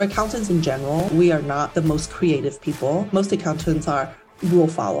Accountants in general, we are not the most creative people. Most accountants are rule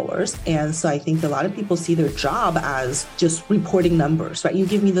followers. And so I think a lot of people see their job as just reporting numbers, right? You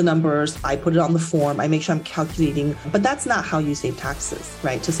give me the numbers, I put it on the form, I make sure I'm calculating, but that's not how you save taxes,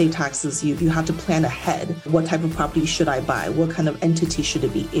 right? To save taxes, you have to plan ahead. What type of property should I buy? What kind of entity should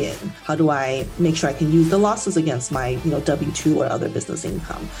it be in? How do I make sure I can use the losses against my, W-2 or other business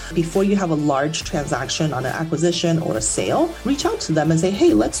income? Before you have a large transaction on an acquisition or a sale, reach out to them and say,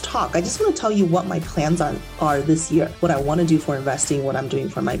 hey, let's talk. I just want to tell you what my plans are this year, what I want to do for investing, what I'm doing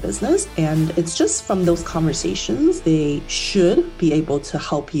for my business. And it's just from those conversations, they should be able to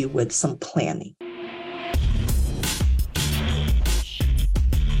help you with some planning.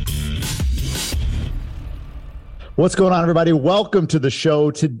 What's going on, everybody? Welcome to the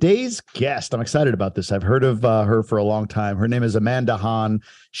show. Today's guest, I'm excited about this. I've heard of her for a long time. Her name is Amanda Han.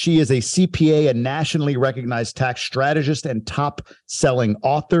 She is a CPA, a nationally recognized tax strategist and top-selling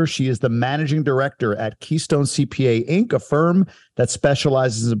author. She is the managing director at Keystone CPA Inc., a firm that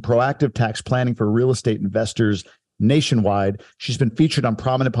specializes in proactive tax planning for real estate investors nationwide. She's been featured on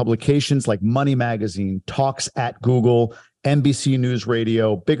prominent publications like Money Magazine, Talks at Google, NBC News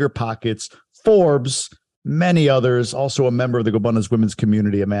Radio, Bigger Pockets, Forbes, many others. Also a member of the GoBundance women's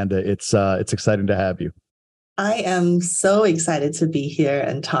community. Amanda, it's exciting to have you. I am so excited to be here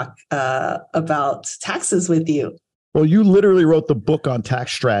and talk about taxes with you. Well, you literally wrote the book on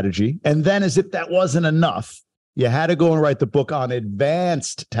tax strategy. And then as if that wasn't enough, you had to go and write the book on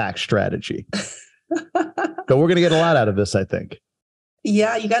advanced tax strategy. So we're going to get a lot out of this, I think.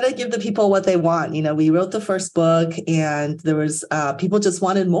 Yeah, you got to give the people what they want. We wrote the first book and there was people just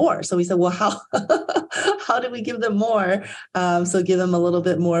wanted more. So we said, well, how do we give them more? So give them a little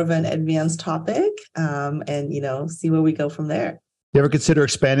bit more of an advanced topic and, see where we go from there. You ever consider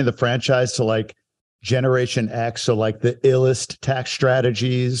expanding the franchise to like Generation X? So like the illest tax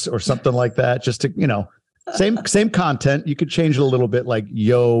strategies or something like that, just to, same content. You could change it a little bit like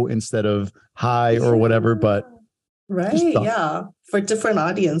yo instead of hi or whatever, but. Right. Yeah. For different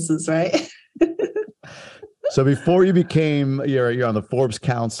audiences, right? So before you became, you're on the Forbes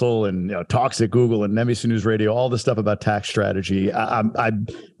Council and Talks at Google and NBC News Radio, all the stuff about tax strategy.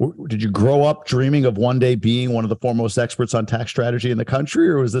 Did you grow up dreaming of one day being one of the foremost experts on tax strategy in the country,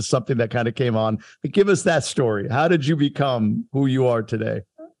 or was this something that kind of came on? Give us that story. How did you become who you are today?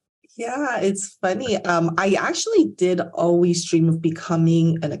 Yeah, it's funny. I actually did always dream of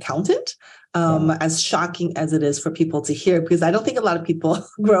becoming an accountant. As shocking as it is for people to hear, because I don't think a lot of people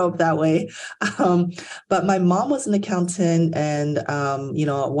grow up that way. But my mom was an accountant and,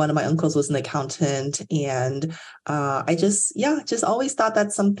 one of my uncles was an accountant. And I just always thought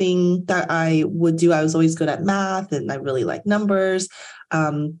that's something that I would do. I was always good at math and I really like numbers.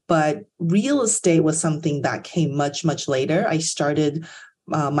 But real estate was something that came much, much later. I started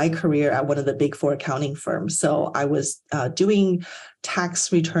my career at one of the big four accounting firms. So I was doing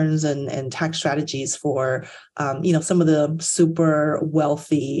tax returns and tax strategies for, some of the super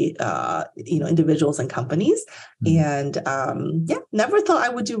wealthy, individuals and companies. And never thought I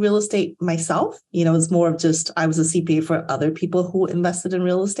would do real estate myself. It was more of just, I was a CPA for other people who invested in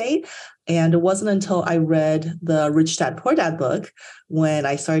real estate. And it wasn't until I read the Rich Dad Poor Dad book when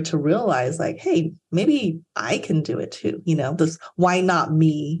I started to realize like, hey, maybe I can do it too. This why not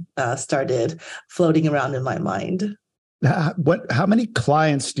me started floating around in my mind. How many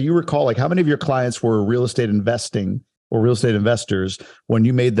clients do you recall? Like how many of your clients were real estate investing or real estate investors when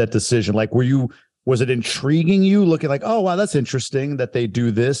you made that decision? Like, was it intriguing you looking like, oh, wow, that's interesting that they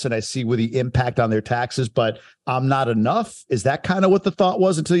do this and I see with the impact on their taxes, but I'm not enough? Is that kind of what the thought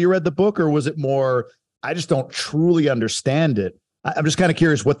was until you read the book? Or was it more, I just don't truly understand it? I'm just kind of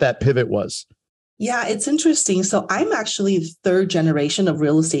curious what that pivot was. Yeah, it's interesting. So I'm actually third generation of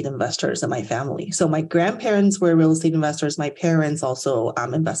real estate investors in my family. So my grandparents were real estate investors. My parents also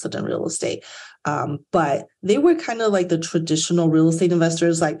invested in real estate. But they were kind of like the traditional real estate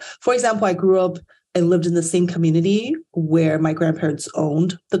investors. Like, for example, I grew up and lived in the same community where my grandparents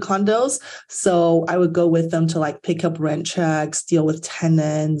owned the condos. So I would go with them to like pick up rent checks, deal with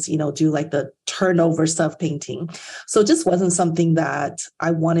tenants, do like the turnover stuff painting. So it just wasn't something that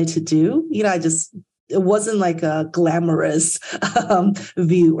I wanted to do. It wasn't like a glamorous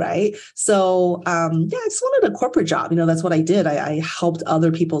view, right? So I just wanted a corporate job. That's what I did. I helped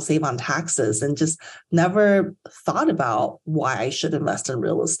other people save on taxes and just never thought about why I should invest in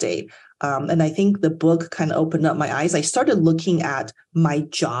real estate. And I think the book kind of opened up my eyes. I started looking at my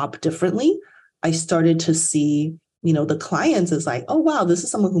job differently. I started to see, the clients as like, oh, wow, this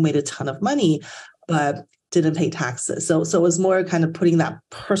is someone who made a ton of money, but didn't pay taxes. So it was more kind of putting that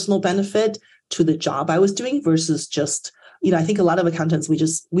personal benefit to the job I was doing versus just I think a lot of accountants,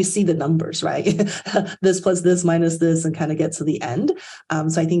 we see the numbers, right? This plus this minus this and kind of get to the end.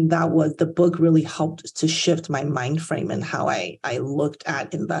 So I think the book really helped to shift my mind frame and how I looked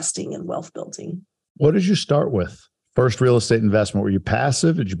at investing and wealth building. What did you start with? First real estate investment, were you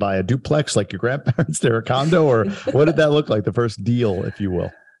passive? Did you buy a duplex like your grandparents did, or a condo? Or what did that look like, the first deal, if you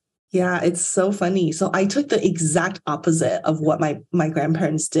will? Yeah, it's so funny. So I took the exact opposite of what my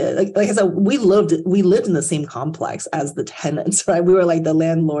grandparents did. Like I said, we lived in the same complex as the tenants, right? We were like the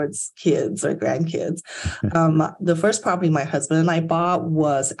landlord's kids or grandkids. The first property my husband and I bought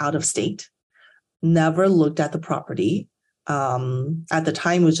was out of state. Never looked at the property. At the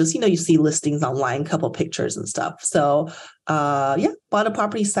time, it was just, you see listings online, couple pictures and stuff. So, bought a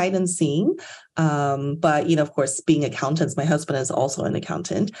property sight unseen. But, of course, being accountants, my husband is also an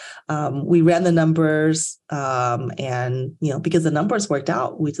accountant. We ran the numbers, and, because the numbers worked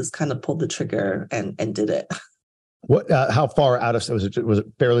out, we just kind of pulled the trigger and did it. What? How far out of was it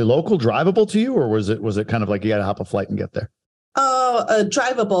fairly local, drivable to you, or was it kind of like you got to hop a flight and get there?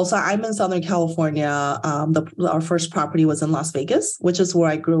 Drivable. So I'm in Southern California. Our first property was in Las Vegas, which is where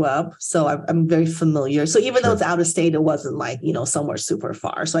I grew up. So I'm very familiar. So even though it's out of state, it wasn't like, somewhere super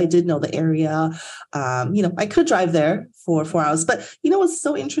far. So I did know the area. I could drive there for 4 hours. But what's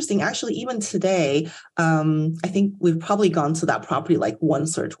so interesting, actually, even today, I think we've probably gone to that property like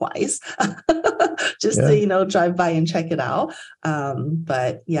once or twice just to, drive by and check it out.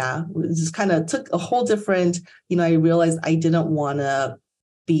 But yeah, it just kind of took a whole different, I realized I didn't want to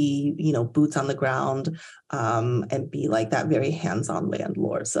be, boots on the ground and be like that very hands-on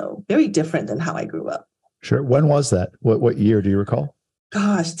landlord. So very different than how I grew up. Sure. When was that? What year do you recall?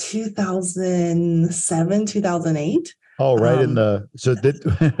 Gosh, 2007, 2008. Oh, right in the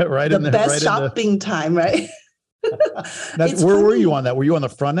best shopping time, right? Where were you on that? Were you on the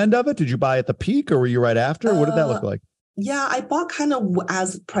front end of it? Did you buy at the peak or were you right after? What did that look like? Yeah, I bought kind of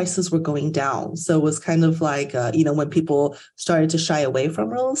as prices were going down. So it was kind of like, when people started to shy away from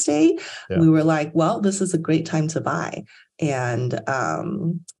real estate, we were like, well, this is a great time to buy. And, I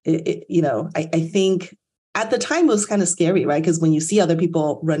think at the time it was kind of scary, right? Because when you see other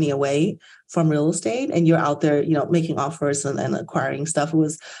people running away from real estate and you're out there, making offers and acquiring stuff, it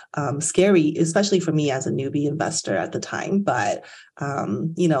was scary, especially for me as a newbie investor at the time. But,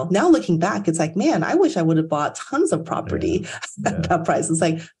 now looking back, it's like, man, I wish I would have bought tons of property at that price. It's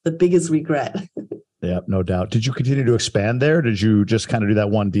like the biggest regret. Yeah, no doubt. Did you continue to expand there? Did you just kind of do that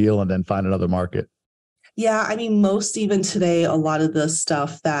one deal and then find another market? Yeah, I mean, most even today, a lot of the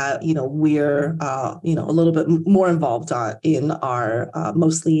stuff that, we're, a little bit more involved in are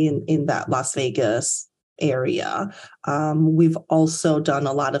mostly in that Las Vegas area. We've also done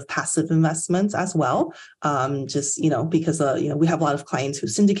a lot of passive investments as well, just, because, we have a lot of clients who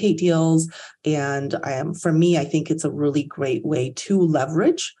syndicate deals. And for me, I think it's a really great way to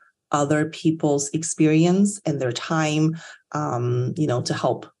leverage other people's experience and their time, to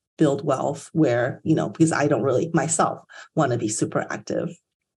help build wealth where, because I don't really myself want to be super active.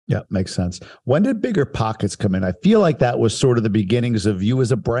 Yeah, makes sense. When did Bigger Pockets come in? I feel like that was sort of the beginnings of you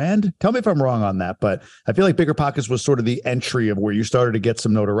as a brand. Tell me if I'm wrong on that, but I feel like Bigger Pockets was sort of the entry of where you started to get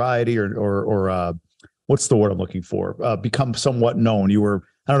some notoriety or what's the word I'm looking for? Become somewhat known. You were,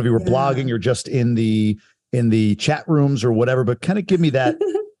 I don't know if you were blogging or just in the chat rooms or whatever, but kind of give me that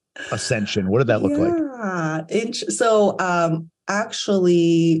ascension. What did that look like? So,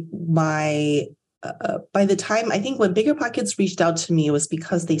 actually, by the time, I think when Bigger Pockets reached out to me, it was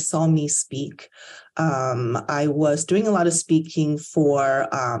because they saw me speak. I was doing a lot of speaking for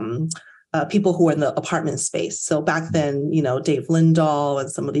people who were in the apartment space. So back then, Dave Lindahl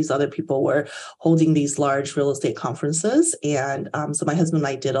and some of these other people were holding these large real estate conferences. And so my husband and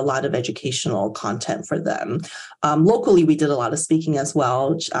I did a lot of educational content for them. Locally, we did a lot of speaking as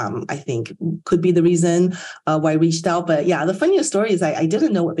well, which I think could be the reason why I reached out. But yeah, the funniest story is I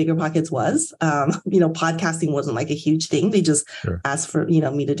didn't know what Bigger Pockets was. Podcasting wasn't like a huge thing. They just asked for,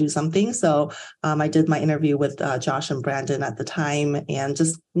 me to do something. So I did my interview with Josh and Brandon at the time and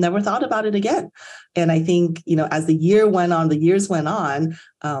just never thought about it again. And I think, as the years went on,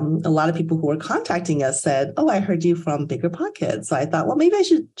 a lot of people who were contacting us said, oh, I heard you from Bigger Pockets. So I thought, well, maybe I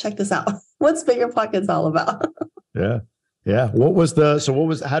should check this out. What's Bigger Pockets all about? Yeah.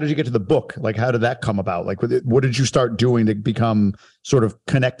 How did you get to the book? Like, how did that come about? Like, what did you start doing to become sort of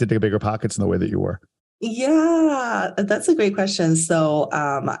connected to Bigger Pockets in the way that you were? Yeah, that's a great question. So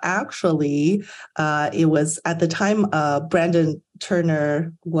actually, it was at the time Brandon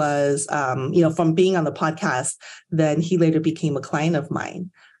Turner was, from being on the podcast, then he later became a client of mine.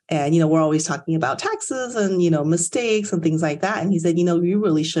 And, we're always talking about taxes and, mistakes and things like that. And he said, you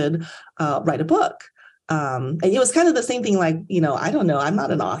really should write a book. And it was kind of the same thing, like, I don't know, I'm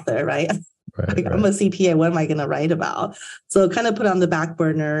not an author, right? Like, I'm a CPA. What am I going to write about? So kind of put on the back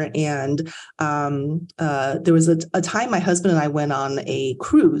burner. And there was a time my husband and I went on a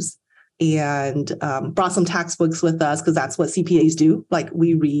cruise and brought some tax books with us because that's what CPAs do. Like,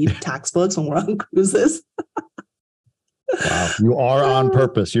 we read tax books when we're on cruises. Wow, you are on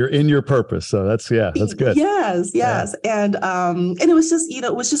purpose. You're in your purpose. So that's good. Yes. Yeah. And it was just,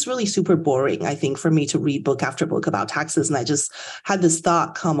 it was just really super boring, I think, for me to read book after book about taxes. And I just had this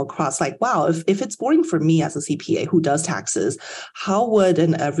thought come across like, wow, if it's boring for me as a CPA who does taxes, how would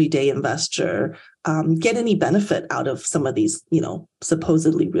an everyday investor get any benefit out of some of these,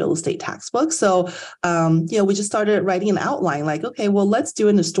 supposedly real estate tax books? So, we just started writing an outline like, okay, well, let's do it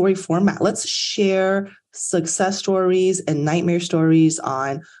in a story format. Let's share success stories and nightmare stories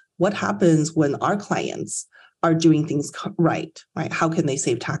on what happens when our clients are doing things right? How can they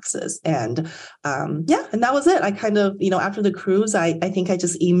save taxes? And and that was it. I kind of, after the cruise, I think I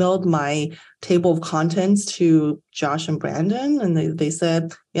just emailed my table of contents to Josh and Brandon, and they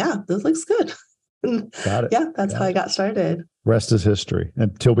said, yeah, this looks good. Got it. Yeah, that's how I got started. Rest is history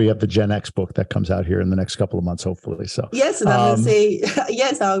until we have the Gen X book that comes out here in the next couple of months, hopefully. So yes, and I'm going to say,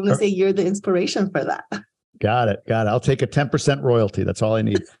 I'm going to say you're the inspiration for that. Got it. I'll take a 10% royalty. That's all I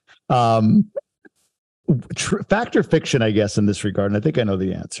need. Fact or fiction, I guess, in this regard, and I think I know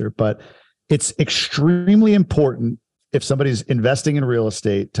the answer, but it's extremely important if somebody's investing in real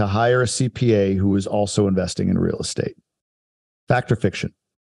estate to hire a CPA who is also investing in real estate. Fact or fiction?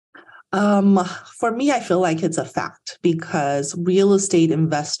 For me, I feel like it's a fact because real estate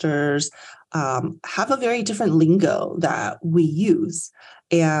investors have a very different lingo that we use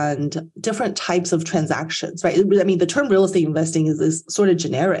and different types of transactions, right? I mean, the term real estate investing is sort of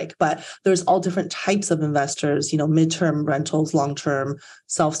generic, but there's all different types of investors, midterm rentals, long-term,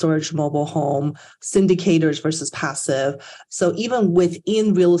 self-storage, mobile home, syndicators versus passive. So even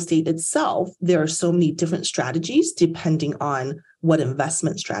within real estate itself, there are so many different strategies depending on what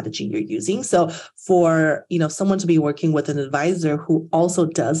investment strategy you're using. So for, someone to be working with an advisor who also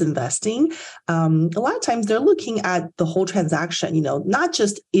does investing, a lot of times they're looking at the whole transaction, not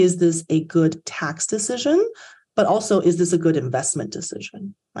just is this a good tax decision, but also is this a good investment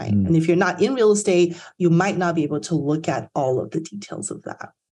decision, right? And if you're not in real estate, you might not be able to look at all of the details of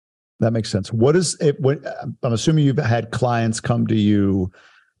that. That makes sense. What is it? I'm assuming you've had clients come to you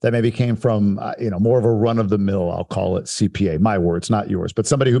that maybe came from, more of a run of the mill, I'll call it CPA, my words, not yours, but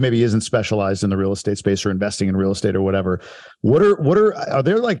somebody who maybe isn't specialized in the real estate space or investing in real estate or whatever. Are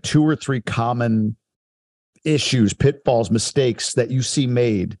there like 2 or 3 common issues, pitfalls, mistakes that you see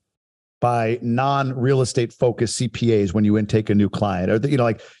made by non-real estate focused CPAs when you intake a new client? Or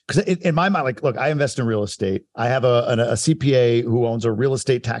because in my mind, look, I invest in real estate. I have a CPA who owns a real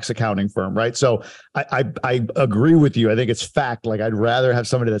estate tax accounting firm, right? So I agree with you. I think it's fact. Like, I'd rather have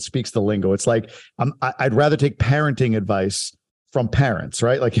somebody that speaks the lingo. It's like I'd rather take parenting advice from parents,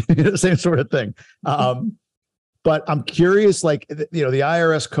 right? Like the same sort of thing. But I'm curious, the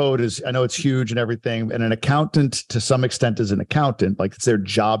IRS code is, I know it's huge and everything, and an accountant to some extent is an accountant, like it's their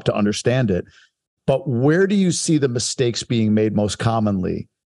job to understand it. But where do you see the mistakes being made most commonly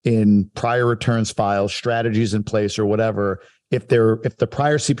in prior returns files, strategies in place or whatever, if the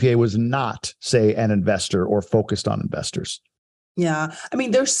prior CPA was not, say, an investor or focused on investors? Yeah. I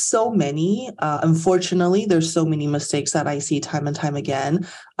mean, there's so many, unfortunately, there's so many mistakes that I see time and time again.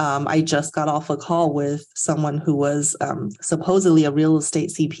 I just got off a call with someone who was supposedly a real estate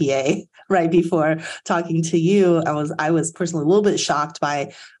CPA right before talking to you. I was personally a little bit shocked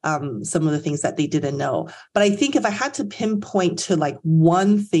by some of the things that they didn't know. But I think if I had to pinpoint to like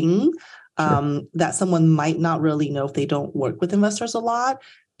one thing that someone might not really know if they don't work with investors a lot,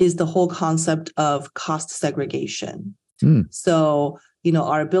 is the whole concept of cost segregation. So,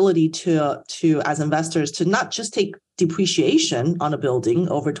 our ability to as investors to not just take depreciation on a building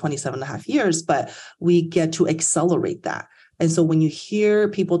over 27 and a half years, but we get to accelerate that. And so when you hear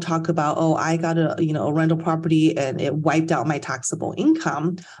people talk about, oh, I got a rental property and it wiped out my taxable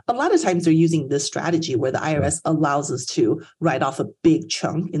income, a lot of times they're using this strategy where the IRS allows us to write off a big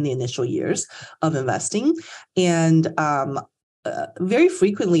chunk in the initial years of investing. And very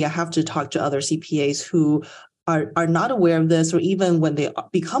frequently, I have to talk to other CPAs who are not aware of this, or even when they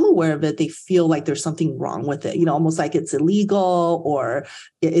become aware of it, they feel like there's something wrong with it, almost like it's illegal or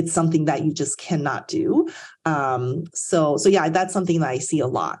it's something that you just cannot do. So yeah, that's something that I see a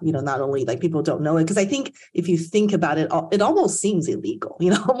lot, not only like people don't know it, because I think if you think about it, it almost seems illegal,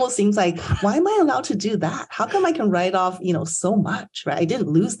 almost seems like, why am I allowed to do that? How come I can write off, so much, right? I didn't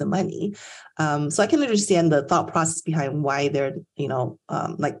lose the money. So I can understand the thought process behind why they're,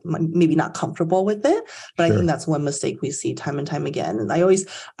 like maybe not comfortable with it. But sure. I think that's one mistake we see time and time again. And I always,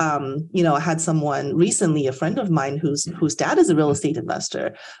 I had someone recently, a friend of mine whose dad is a real estate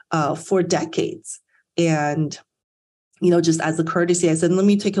investor for decades. And, just as a courtesy, I said, let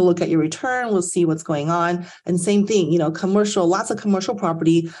me take a look at your return. We'll see what's going on. And same thing, lots of commercial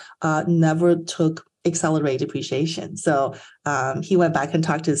property never took accelerated depreciation. So he went back and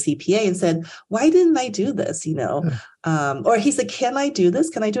talked to the CPA and said, why didn't I do this? Or he said, can I do this?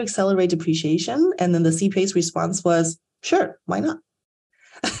 Can I do accelerated depreciation? And then the CPA's response was, sure, why not?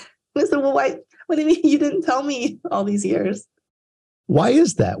 I said, well, why? What do you mean you didn't tell me all these years? Why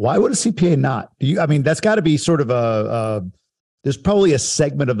is that? Why would a CPA not? That's got to be sort of there's probably a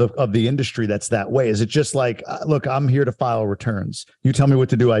segment of the industry that's that way. Is it just like, look, I'm here to file returns. You tell me what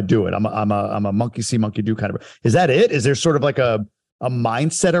to do, I do it. I'm a monkey see, monkey do kind of. Is that it? Is there sort of like a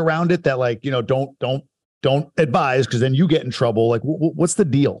mindset around it that like, don't advise because then you get in trouble? Like, what's the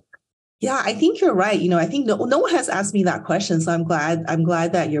deal? Yeah, I think you're right. I think no one has asked me that question, so I'm glad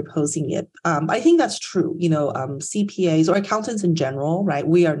that you're posing it. I think that's true. CPAs or accountants in general, right?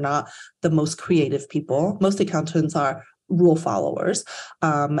 We are not the most creative people. Most accountants are rule followers,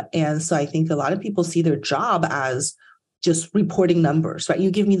 and so I think a lot of people see their job as just reporting numbers, right?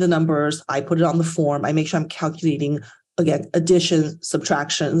 You give me the numbers, I put it on the form, I make sure I'm calculating. Again, additions,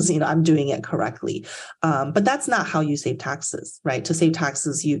 subtractions, I'm doing it correctly. But that's not how you save taxes, right? To save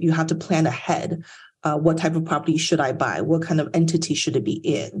taxes, you have to plan ahead. What type of property should I buy? What kind of entity should it be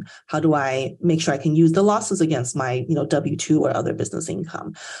in? How do I make sure I can use the losses against my, W-2 or other business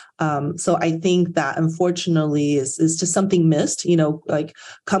income? So I think that unfortunately is just something missed, like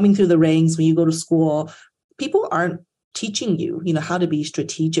coming through the ranks when you go to school, people aren't teaching you, how to be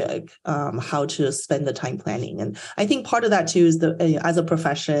strategic, how to spend the time planning. And I think part of that too is as a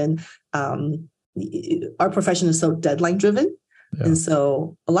profession, our profession is so deadline driven. Yeah. And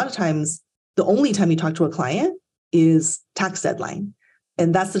so a lot of times the only time you talk to a client is tax deadline.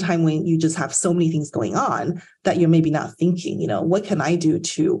 And that's the time when you just have so many things going on that you're maybe not thinking, what can I do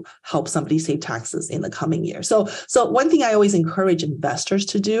to help somebody save taxes in the coming year? So one thing I always encourage investors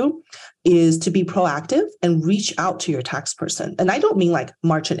to do is to be proactive and reach out to your tax person. And I don't mean like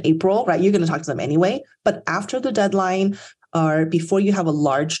March and April, right? You're going to talk to them anyway, but after the deadline or before you have a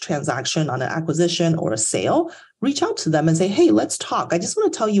large transaction on an acquisition or a sale, reach out to them and say, hey, let's talk. I just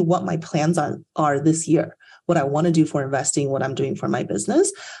want to tell you what my plans are this year, what I want to do for investing, what I'm doing for my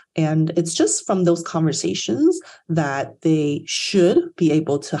business. And it's just from those conversations that they should be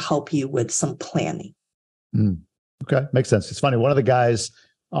able to help you with some planning. Okay, makes sense. It's funny. One of the guys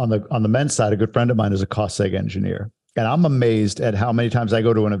on the men's side, a good friend of mine, is a cost seg engineer. And I'm amazed at how many times I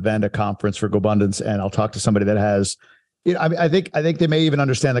go to an event, a conference for GoBundance, and I'll talk to somebody that has, I think they may even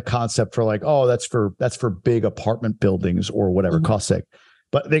understand the concept for like, oh, that's for big apartment buildings or whatever, cost seg.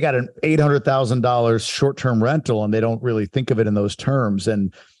 But they got an $800,000 short-term rental and they don't really think of it in those terms.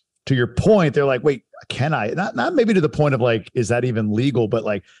 And to your point, they're like, wait, can I? Not maybe to the point of like, is that even legal? But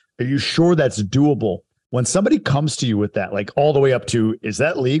like, are you sure that's doable? When somebody comes to you with that, like all the way up to, is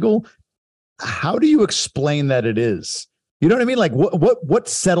that legal? How do you explain that it is? You know what I mean? Like what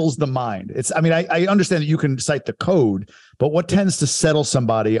settles the mind? I understand that you can cite the code, but what tends to settle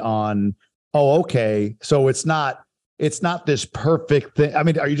somebody on, oh, okay, so it's not this perfect thing. I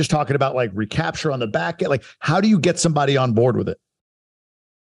mean, are you just talking about like recapture on the back end? Like, how do you get somebody on board with it?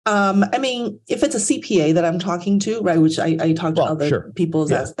 If it's a CPA that I'm talking to, right, which I talk to other people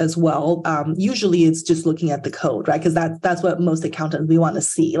as well, usually it's just looking at the code, right? Because that's what most accountants, we want to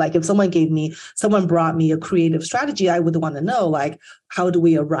see. Like if someone brought me a creative strategy, I would want to know, like, how do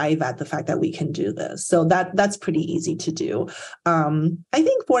we arrive at the fact that we can do this? So that's pretty easy to do. I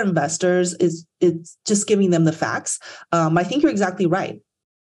think for investors, it's just giving them the facts. I think you're exactly right.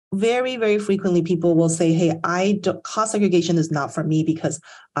 Very, very frequently people will say, hey, cost segregation is not for me because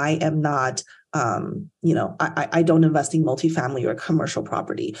I am not, I don't invest in multifamily or commercial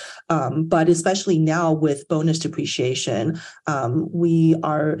property. But especially now with bonus depreciation, we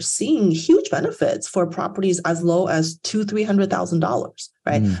are seeing huge benefits for properties as low as $200,000-$300,000,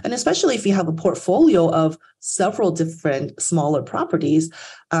 right? And especially if you have a portfolio of several different smaller properties,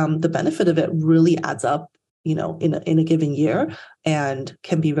 the benefit of it really adds up, in a given year and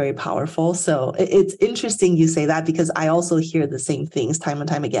can be very powerful. So it's interesting you say that because I also hear the same things time and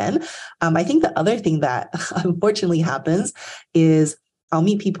time again. I think the other thing that unfortunately happens is I'll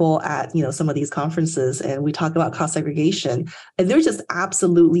meet people at, some of these conferences and we talk about cost segregation, and they're just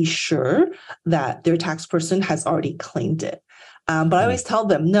absolutely sure that their tax person has already claimed it. But I always tell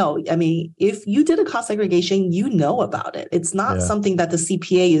them, no, I mean, if you did a cost segregation, you know about it. It's not something that the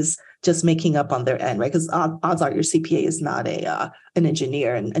CPA is just making up on their end, right? Because odds are your CPA is not an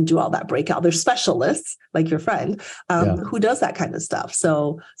engineer and do all that breakout. They're specialists like your friend who does that kind of stuff.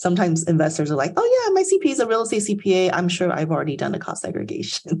 So sometimes investors are like, oh yeah, my CPA is a real estate CPA. I'm sure I've already done a cost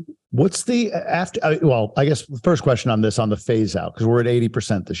segregation. What's the I guess the first question on this, on the phase out, because we're at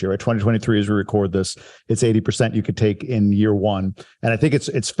 80% this year, right? 2023, as we record this, it's 80% you could take in year one. And I think it's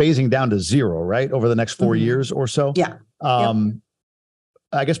phasing down to zero, right? Over the next 4 years or so. Yeah.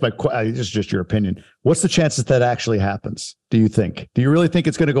 I guess this is just your opinion. What's the chances that actually happens? Do you think? Do you really think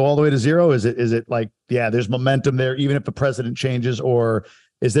it's going to go all the way to zero? Is it like, there's momentum there, even if the president changes, or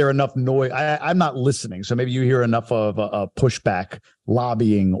is there enough noise? I'm not listening. So maybe you hear enough of a pushback,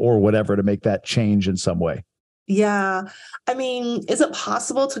 lobbying or whatever to make that change in some way. Yeah. I mean, is it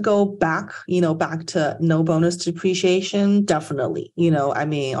possible to go back to no bonus depreciation? Definitely. I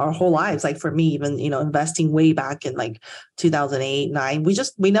mean, our whole lives, like for me, even, investing way back in like 2008, 9,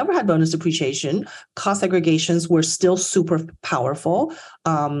 we never had bonus depreciation. Cost segregations were still super powerful.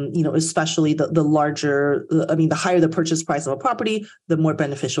 Especially the larger, the higher the purchase price of a property, the more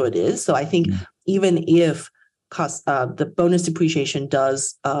beneficial it is. So I think even if the bonus depreciation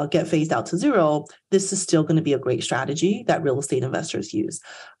does get phased out to zero, this is still going to be a great strategy that real estate investors use.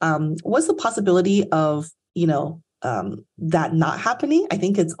 What's the possibility of that not happening? I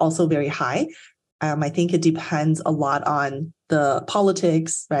think it's also very high. I think it depends a lot on the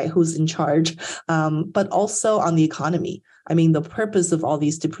politics, right? Who's in charge, but also on the economy. I mean, the purpose of all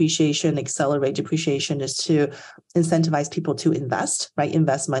these accelerate depreciation is to incentivize people to invest, right?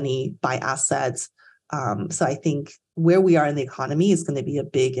 Invest money, buy assets. So I think where we are in the economy is going to be a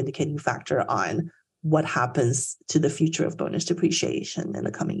big indicating factor on what happens to the future of bonus depreciation in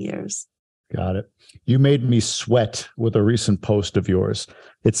the coming years. Got it. You made me sweat with a recent post of yours.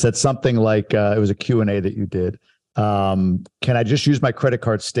 It said something like, it was a Q&A that you did. Can I just use my credit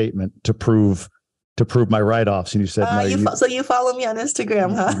card statement to prove my write-offs? And you said, no. So you follow me on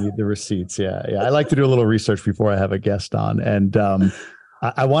Instagram, huh? You need the receipts. Yeah. I like to do a little research before I have a guest on. And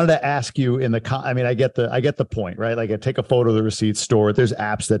I wanted to ask you I get the point, right? Like I take a photo of the receipt, store it. There's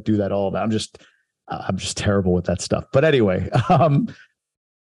apps that do that all that. I'm just terrible with that stuff. But anyway,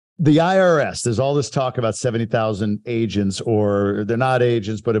 the IRS, there's all this talk about 70,000 agents, or they're not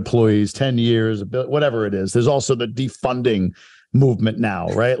agents, but employees, 10 years, whatever it is. There's also the defunding movement now,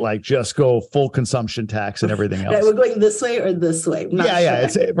 right? Like just go full consumption tax and everything else. Right, we're going this way or this way.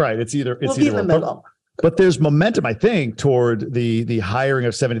 It's right. It's either we'll be in the middle. But there's momentum, I think, toward the hiring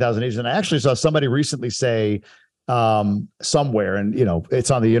of 70,000 agents. And I actually saw somebody recently say somewhere, and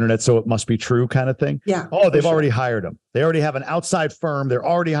it's on the internet, so it must be true, kind of thing. Yeah. Oh, they've already hired them. They already have an outside firm. They're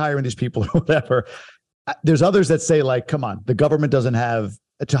already hiring these people or whatever. There's others that say, like, come on, the government doesn't have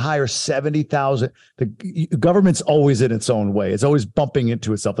to hire 70,000. The government's always in its own way. It's always bumping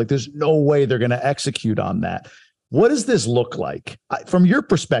into itself. Like there's no way they're going to execute on that. What does this look like from your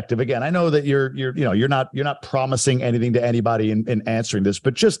perspective? Again, I know that you're not promising anything to anybody in answering this,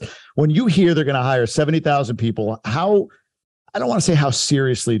 but just when you hear they're going to hire 70,000 people, I don't want to say how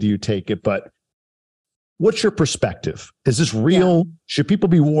seriously do you take it, but what's your perspective? Is this real? Yeah. Should people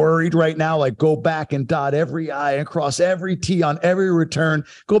be worried right now? Like go back and dot every I and cross every T on every return,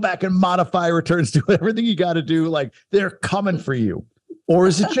 go back and modify returns, do everything you got to do. Like they're coming for you. Or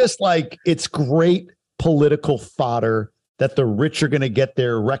is it just like, it's great political fodder that the rich are going to get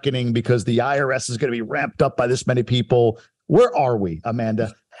their reckoning because the IRS is going to be ramped up by this many people? Where are we,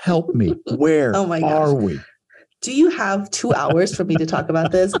 Amanda? Help me. Where are we? Do you have 2 hours for me to talk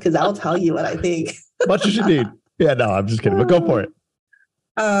about this? Because I'll tell you what I think. Much as you need. Yeah, no, I'm just kidding, but go for it.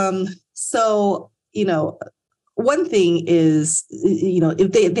 So, one thing is,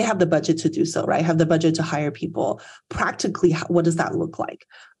 if they have the budget to do so, right? Have the budget to hire people. Practically, what does that look like?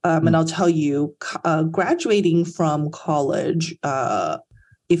 And I'll tell you, graduating from college,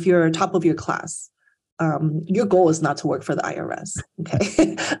 if you're top of your class, your goal is not to work for the IRS.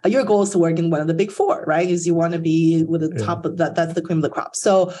 Okay. Your goal is to work in one of the big four, right? Because you want to be with the top of that's the cream of the crop.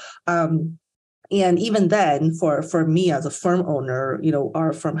 So, and even then for me as a firm owner,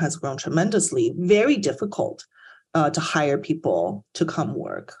 our firm has grown tremendously, very difficult to hire people to come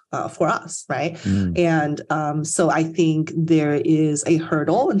work for us, right? Mm. And so I think there is a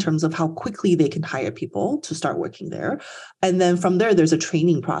hurdle in terms of how quickly they can hire people to start working there. And then from there, there's a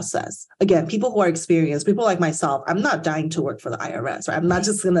training process. Again, people who are experienced, people like myself, I'm not dying to work for the IRS, right? I'm not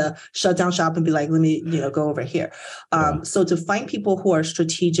just going to shut down shop and be like, let me, go over here. So to find people who are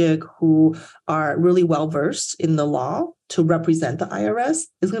strategic, who are really well-versed in the law to represent the IRS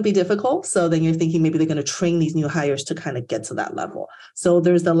is going to be difficult. So then you're thinking maybe they're going to train these new hires to kind of get to that level. So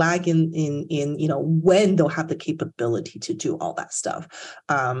there's the lag in when they'll have the capability to do all that stuff.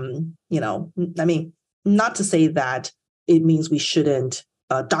 I mean, not to say that it means we shouldn't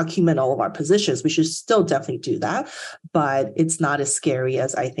document all of our positions. We should still definitely do that, but it's not as scary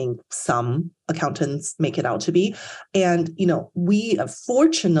as I think some accountants make it out to be. And, we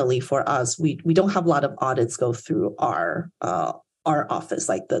fortunately for us, we don't have a lot of audits go through our office,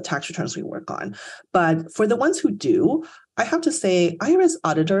 like the tax returns we work on. But for the ones who do, I have to say, IRS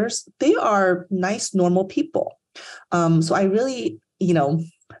auditors, they are nice, normal people. So I really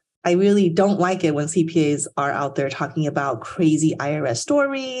don't like it when CPAs are out there talking about crazy IRS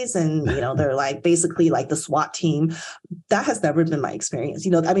stories and, they're like basically like the SWAT team. That has never been my experience.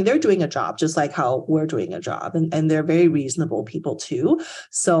 They're doing a job just like how we're doing a job, and they're very reasonable people too.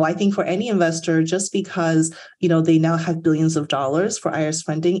 So I think for any investor, just because, they now have billions of dollars for IRS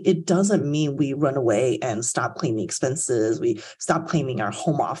funding, it doesn't mean we run away and stop claiming expenses. We stop claiming our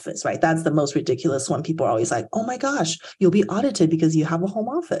home office, right? That's the most ridiculous one. People are always like, oh my gosh, you'll be audited because you have a home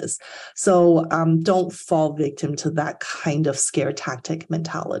office. So don't fall victim to that kind of scare tactic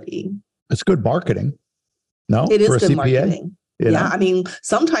mentality. It's good marketing. No, it is for a good CPA? Marketing. You know? I mean,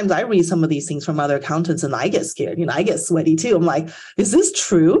 sometimes I read some of these things from other accountants and I get scared. I get sweaty too. I'm like, is this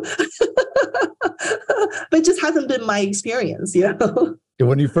true? But it just hasn't been my experience,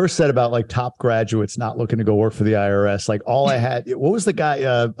 When you first said about like top graduates not looking to go work for the IRS, like all I had, what was the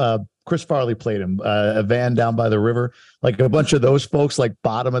guy, Chris Farley played him, a van down by the river, like a bunch of those folks, like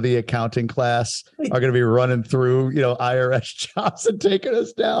bottom of the accounting class are going to be running through, IRS jobs and taking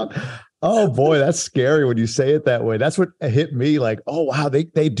us down. Oh boy, that's scary when you say it that way. That's what hit me like, oh wow,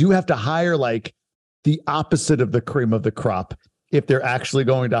 they do have to hire like the opposite of the cream of the crop if they're actually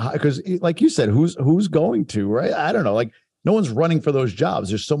going to hire, because like you said, who's going to, right? I don't know, like no one's running for those jobs.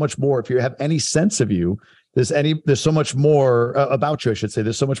 There's so much more. If you have any sense of you, there's so much more about you, I should say.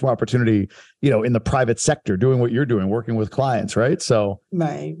 There's so much more opportunity, in the private sector, doing what you're doing, working with clients, right? So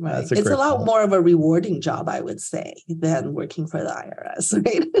right. It's a lot more of a rewarding job, I would say, than working for the IRS,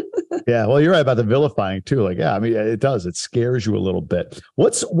 right? Yeah, well, you're right about the vilifying too. Like, yeah, I mean, it does. It scares you a little bit.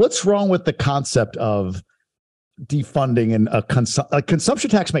 What's wrong with the concept of defunding and consumption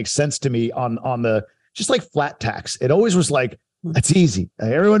tax makes sense to me on the just like flat tax. It always was like, that's easy.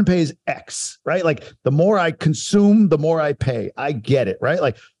 Everyone pays X, right? Like the more I consume, the more I pay. I get it, right?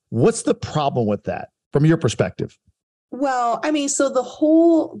 Like, what's the problem with that from your perspective? Well, I mean, so the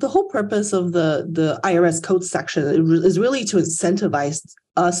whole purpose of the IRS code section is really to incentivize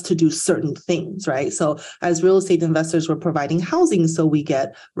us to do certain things, right? So as real estate investors, we're providing housing, so we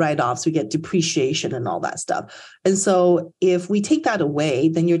get write-offs, we get depreciation and all that stuff. And so if we take that away,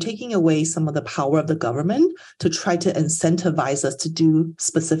 then you're taking away some of the power of the government to try to incentivize us to do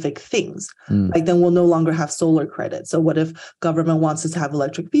specific things. Like then we'll no longer have solar credit. So what if government wants us to have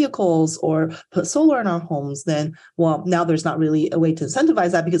electric vehicles or put solar in our homes? Then, well, now there's not really a way to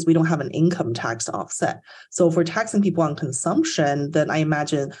incentivize that because we don't have an income tax to offset. So if we're taxing people on consumption, then I imagine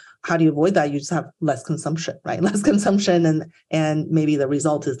how do you avoid that? You just have less consumption, right? Less consumption, and maybe the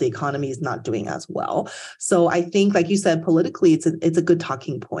result is the economy is not doing as well. So I think, like you said, politically, it's a good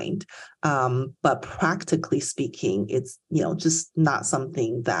talking point, but practically speaking, it's just not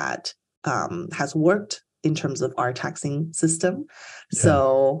something that has worked in terms of our taxing system. Yeah.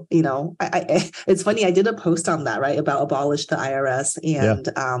 So, it's funny. I did a post on that, right, about abolish the IRS and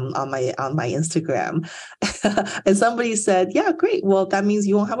on my Instagram. And somebody said, yeah, great. Well, that means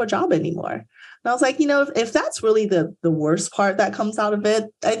you won't have a job anymore. And I was like, if that's really the worst part that comes out of it,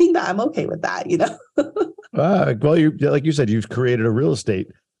 I think that I'm okay with that, Well, like you said, you've created a real estate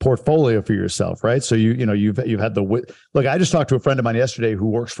portfolio for yourself, right? So you've had look. I just talked to a friend of mine yesterday who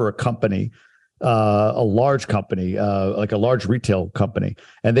works for a company, a large company, like a large retail company,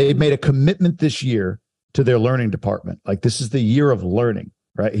 and they've made a commitment this year to their learning department. Like this is the year of learning,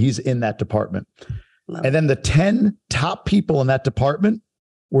 right? He's in that department. And then the 10 top people in that department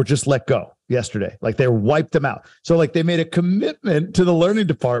were just let go yesterday. Like they wiped them out. So like they made a commitment to the learning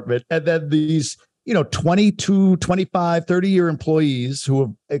department, and then these 22, 25, 30-year employees who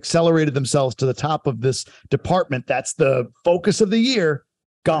have accelerated themselves to the top of this department, that's the focus of the year,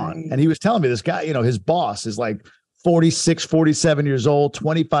 gone. Right. And he was telling me this guy, his boss is like 46, 47 years old,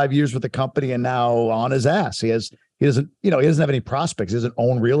 25 years with the company, and now on his ass. He doesn't have any prospects. He doesn't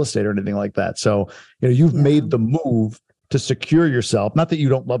own real estate or anything like that. So, you've made the move to secure yourself. Not that you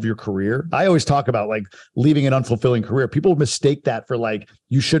don't love your career. I always talk about like leaving an unfulfilling career. People mistake that for like,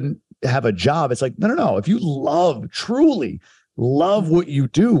 you shouldn't have a job. It's like, no. If you truly love what you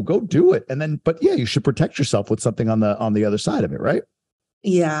do, go do it. And then, but yeah, you should protect yourself with something on the other side of it, right?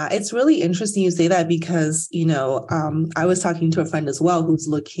 Yeah, it's really interesting you say that because, I was talking to a friend as well who's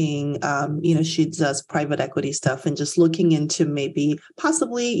looking, she does private equity stuff and just looking into maybe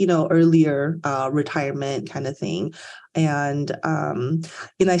possibly, earlier retirement kind of thing. And,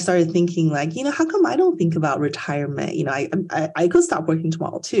 I started thinking like, how come I don't think about retirement? I could stop working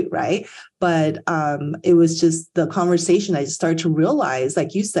tomorrow too, right? But it was just the conversation. I just started to realize,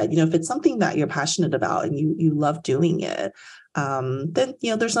 like you said, if it's something that you're passionate about and you love doing it, then,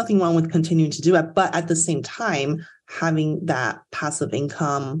 there's nothing wrong with continuing to do it. But at the same time, having that passive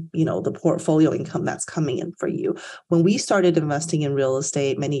income, the portfolio income that's coming in for you. When we started investing in real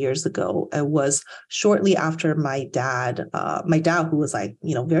estate many years ago, it was shortly after my dad, who was like,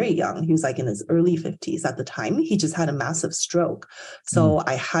 very young, he was like in his early 50s at the time. He just had a massive stroke. So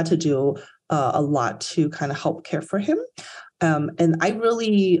I had to do a lot to kind of help care for him. And I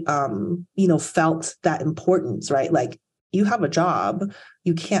really, felt that importance, right? Like, you have a job,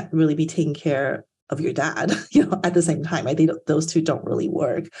 you can't really be taking care of your dad, at the same time. I think those two don't really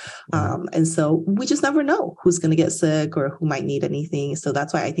work. And so we just never know who's going to get sick or who might need anything. So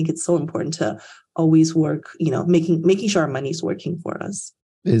that's why I think it's so important to always work, making sure our money's working for us.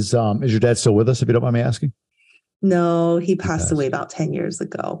 Is your dad still with us, if you don't mind me asking? No, he passed away about 10 years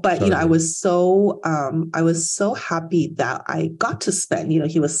ago. But, Sorry. I was so happy that I got to spend,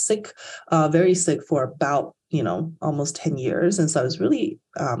 he was sick, very sick for about, almost 10 years. And so I was really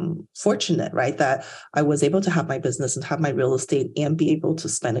fortunate, right, that I was able to have my business and have my real estate and be able to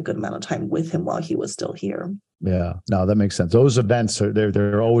spend a good amount of time with him while he was still here. Yeah, no, that makes sense. Those events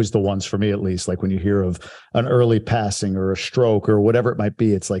they're always the ones for me, at least, like when you hear of an early passing or a stroke or whatever it might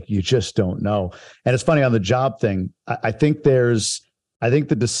be, it's like, you just don't know. And it's funny on the job thing. I think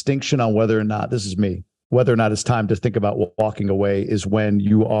the distinction on whether or not, this is me, whether or not it's time to think about walking away is when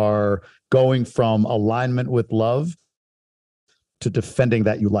you are going from alignment with love to defending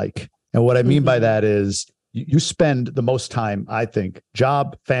that you like. And what I mean by that is you spend the most time, I think,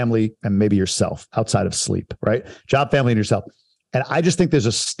 job, family, and maybe yourself outside of sleep, right? Job, family, and yourself. And I just think there's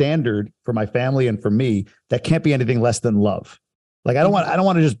a standard for my family and for me that can't be anything less than love. Like, I don't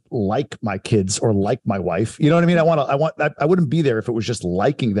want to just like my kids or like my wife. You know what I mean? I wouldn't be there if it was just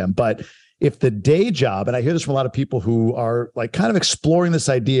liking them. But if the day job, and I hear this from a lot of people who are like kind of exploring this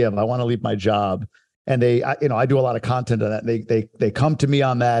idea of, I want to leave my job, and I do a lot of content on that. And they come to me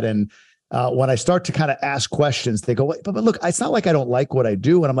on that. And when I start to kind of ask questions, they go, but look, it's not like I don't like what I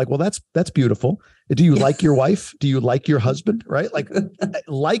do. And I'm like, well, that's beautiful. Do you like your wife? Do you like your husband? Right?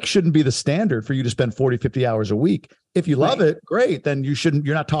 Like shouldn't be the standard for you to spend 40, 50 hours a week. If you love it, great. Then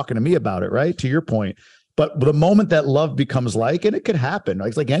you're not talking to me about it. Right. To your point. But the moment that love becomes like, and it could happen, like,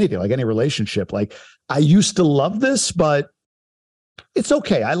 it's like anything, like any relationship, like, I used to love this, but it's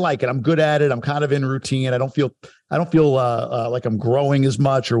okay. I like it. I'm good at it. I'm kind of in routine. I don't feel like I'm growing as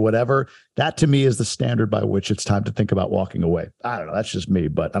much or whatever. That to me is the standard by which it's time to think about walking away. I don't know. That's just me,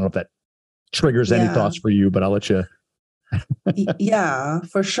 but I don't know if that triggers any thoughts for you, but I'll let you. Yeah,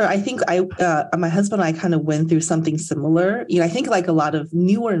 for sure. I think my husband and I kind of went through something similar. I think like a lot of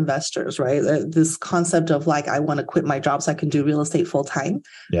newer investors, right? This concept of like, I want to quit my job so I can do real estate full time.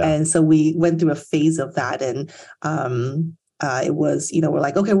 Yeah. And so we went through a phase of that. And it was, we're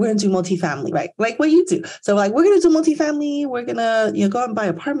like, okay, we're going to do multifamily, right? Like what you do. So like, we're going to do multifamily. We're going to, go out and buy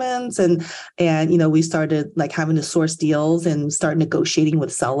apartments. And, we started like having to source deals and start negotiating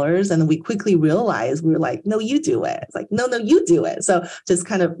with sellers. And then we quickly realized we were like, no, you do it. It's like, no, you do it. So just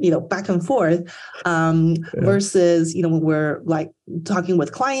kind of, back and forth versus, when we're like talking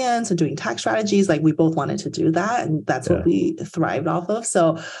with clients and doing tax strategies, like we both wanted to do that. And that's what we thrived off of.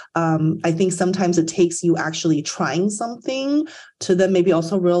 So I think sometimes it takes you actually trying something to then maybe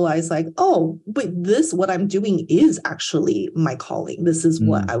also realize like, oh, but what I'm doing is actually my calling. This is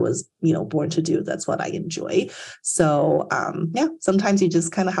what I was, born to do. That's what I enjoy. So sometimes you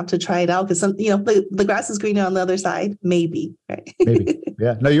just kind of have to try it out because the grass is greener on the other side. Maybe, right? Maybe.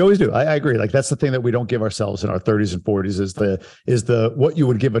 Yeah. No, you always do. I agree. Like that's the thing that we don't give ourselves in our 30s and 40s is the what you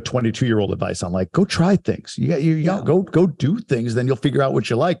would give a 22-year-old advice on, like, go try things. Go do things, then you'll figure out what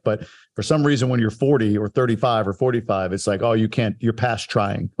you like. But for some reason, when you're 40 or 35 or 45, it's like, oh, you're past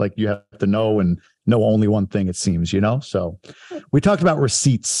trying. Like you have to know and know only one thing, it seems, So we talked about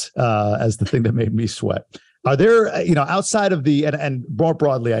receipts as the thing that made me sweat. Are there, outside of and more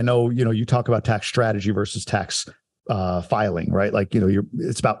broadly, I know, you talk about tax strategy versus tax filing, right? Like,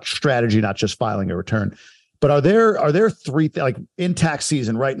 it's about strategy, not just filing a return. But are there three like in tax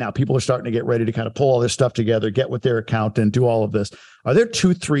season right now, people are starting to get ready to kind of pull all this stuff together, get with their accountant, do all of this. Are there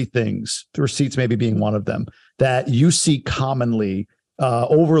 2-3 things, the receipts maybe being one of them, that you see commonly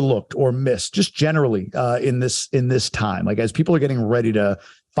overlooked or missed just generally in this time? Like as people are getting ready to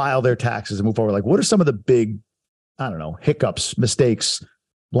file their taxes and move forward, like what are some of the big, I don't know, hiccups, mistakes,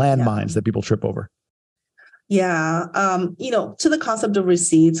 landmines that people trip over? Yeah. To the concept of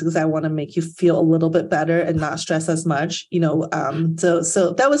receipts, because I want to make you feel a little bit better and not stress as much, so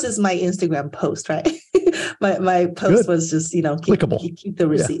that was just my Instagram post, right? my post was just, keep the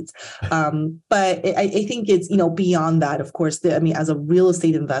receipts. Yeah. But I think it's, beyond that, of course, as a real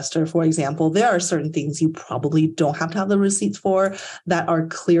estate investor, for example, there are certain things you probably don't have to have the receipts for that are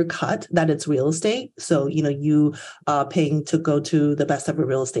clear cut, that it's real estate. So, you paying to go to the best ever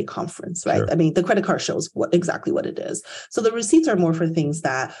real estate conference, right? Sure. The credit card shows exactly what it is. So the receipts are more for things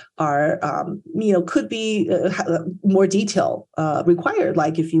that are, could be more detail required.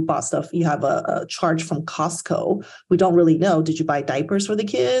 Like if you bought stuff, you have a charge from Costco. We don't really know. Did you buy diapers for the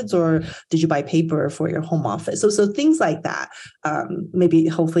kids or did you buy paper for your home office? So things like that. Maybe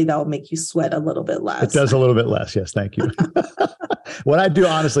hopefully that will make you sweat a little bit less. It does a little bit less. Yes. Thank you. What I do,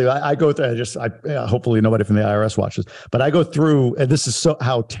 honestly, I go through, hopefully nobody from the IRS watches, but I go through, and this is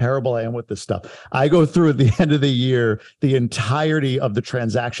how terrible I am with this stuff. I go through at the end of the year, the entirety of the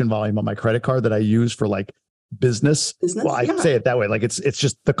transaction volume on my credit card that I use for like business. Well, I say it that way. Like it's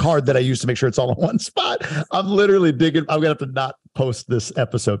just the card that I use to make sure it's all in one spot. I'm literally digging. I'm going to have to not post this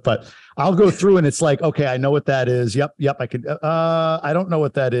episode, but I'll go through and it's like, okay, I know what that is. Yep. I could, I don't know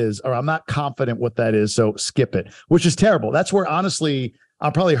what that is, or I'm not confident what that is. So skip it, which is terrible. That's where honestly,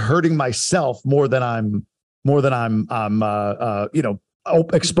 I'm probably hurting myself more than I'm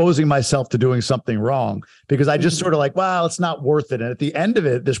exposing myself to doing something wrong, because I just sort of like, wow, it's not worth it. And at the end of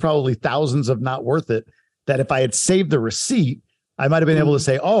it, there's probably thousands of not worth it that if I had saved the receipt, I might've been able to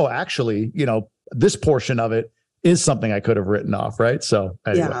say, oh, actually, this portion of it is something I could have written off. Right. So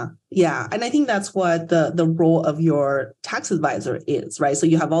anyway. Yeah. And I think that's what the role of your tax advisor is, right? So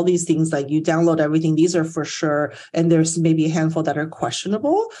you have all these things, like you download everything. These are for sure. And there's maybe a handful that are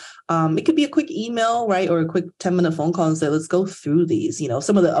questionable. It could be a quick email, right? Or a quick 10-minute phone call and say, let's go through these,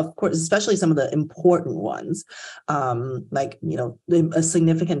 some of the, of course, especially some of the important ones, like, a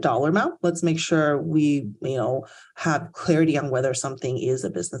significant dollar amount. Let's make sure we, have clarity on whether something is a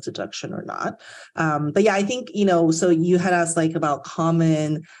business deduction or not. But yeah, I think, so you had asked like about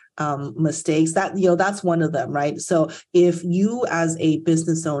common mistakes that's one of them, right? So if you as a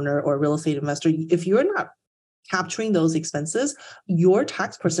business owner or real estate investor, if you're not capturing those expenses, your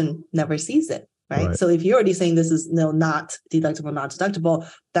tax person never sees it. Right. So if you're already saying this is not deductible, not deductible,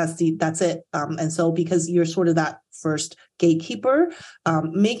 that's it. And so because you're sort of that first gatekeeper,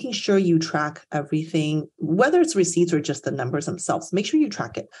 making sure you track everything, whether it's receipts or just the numbers themselves, make sure you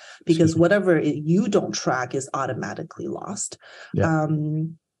track it, because whatever you don't track is automatically lost. Yeah.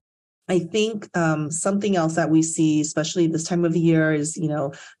 I think something else that we see, especially this time of the year, is, you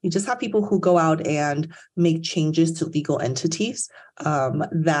just have people who go out and make changes to legal entities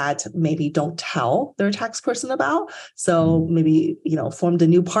that maybe don't tell their tax person about. So maybe, formed a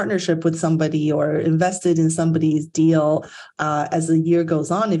new partnership with somebody or invested in somebody's deal. As the year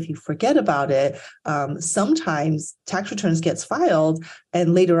goes on, if you forget about it, sometimes tax returns gets filed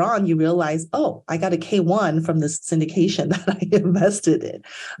and later on you realize, oh, I got a K-1 from this syndication that I invested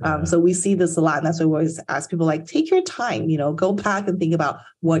in. So we see this a lot. And that's why we always ask people, like, take your time, go back and think about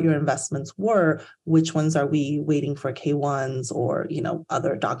what your investments were, which ones are we waiting for K-1s or,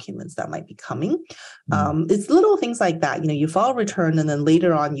 other documents that might be coming. It's little things like that. You file a return and then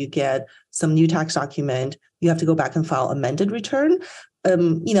later on you get some new tax document. You have to go back and file amended return.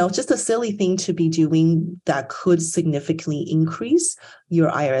 Just a silly thing to be doing that could significantly increase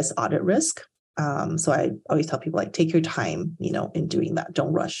your IRS audit risk. So I always tell people, like, take your time, in doing that.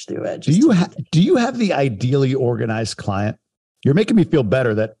 Don't rush through it. Do you have the ideally organized client? You're making me feel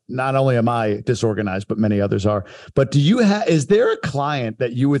better that not only am I disorganized, but many others are. But is there a client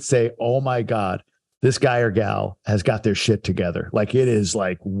that you would say, oh my God, this guy or gal has got their shit together? Like, it is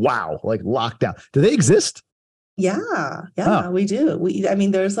like, wow, like lockdown. Do they exist? Yeah, we do.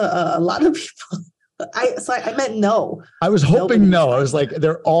 There's a lot of people. I meant no. I was hoping no. I was like,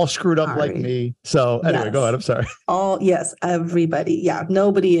 they're all screwed up like me. So anyway, Go ahead. I'm sorry. Yes, everybody. Yeah,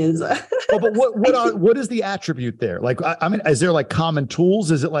 nobody is. But what is the attribute there? Like, is there like common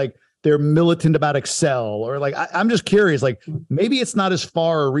tools? Is it like they're militant about Excel, or like, I'm just curious, like maybe it's not as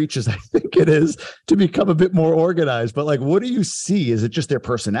far a reach as I think it is to become a bit more organized, but like, what do you see? Is it just their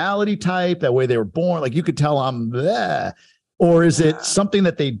personality type, that way they were born? Like you could tell I'm there. Or is it something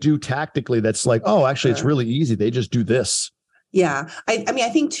that they do tactically that's like, oh, actually, it's really easy. They just do this. Yeah. I mean, I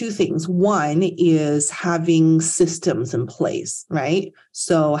think two things. One is having systems in place, right?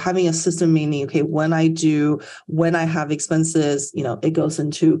 So having a system meaning, okay, when I have expenses, it goes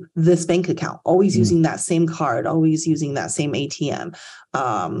into this bank account, always using that same card, always using that same ATM,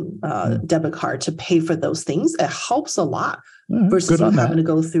 debit card to pay for those things. It helps a lot. Versus you having to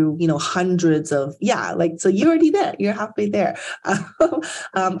go through, hundreds of, so you're already there, you're halfway there.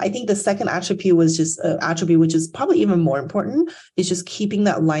 I think the second attribute was just attribute, which is probably even more important, is just keeping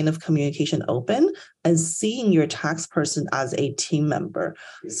that line of communication open and seeing your tax person as a team member.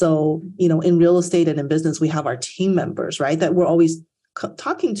 So, in real estate and in business, we have our team members, right? That we're always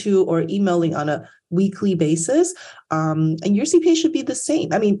talking to or emailing on a weekly basis. And your CPA should be the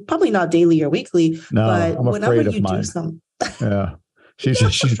same. I mean, probably not daily or weekly, but whenever you do something. Yeah.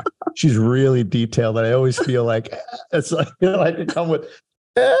 She's really detailed. And I always feel like it's like, I can come with,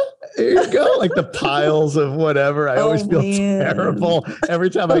 here you go, like the piles of whatever. I always feel terrible. Every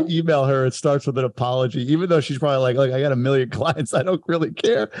time I email her, it starts with an apology, even though she's probably like, I got a million clients. I don't really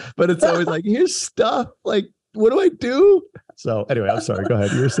care. But it's always like, here's stuff. Like, what do I do? So anyway, I'm sorry. Go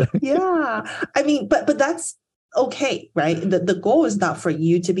ahead. You were saying. Yeah. I mean, but that's okay, right? The goal is not for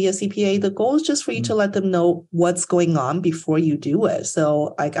you to be a CPA. The goal is just for you to let them know what's going on before you do it.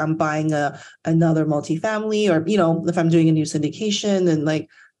 So like I'm buying another multifamily, or, if I'm doing a new syndication and like,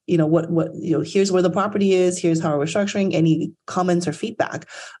 here's where the property is, here's how we're structuring, any comments or feedback.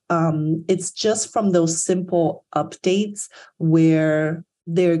 It's just from those simple updates where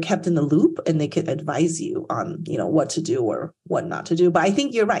they're kept in the loop and they could advise you on, what to do or what not to do. But I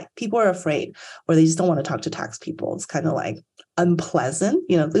think you're right. People are afraid, or they just don't want to talk to tax people. It's kind of like unpleasant,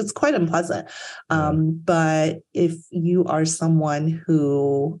 it's quite unpleasant. But if you are someone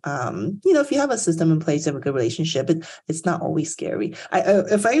who, if you have a system in place, you have a good relationship, it's not always scary.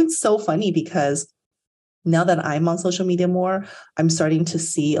 I find it so funny because now that I'm on social media more, I'm starting to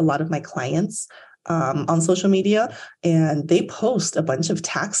see a lot of my clients on social media, and they post a bunch of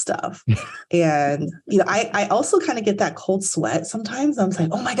tax stuff. And, I also kind of get that cold sweat sometimes. I'm like,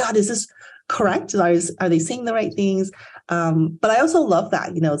 oh my God, is this correct? Are they saying the right things? But I also love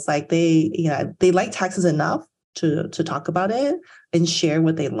that, it's like they like taxes enough to talk about it and share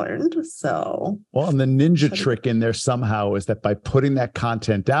what they learned. So, well, and the ninja trick in there somehow is that by putting that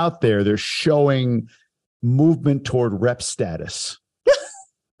content out there, they're showing movement toward rep status.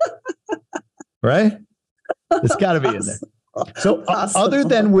 Right? It's got to be in there. So other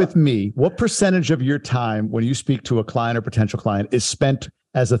than with me, what percentage of your time when you speak to a client or potential client is spent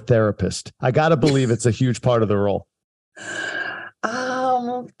as a therapist? I got to believe it's a huge part of the role.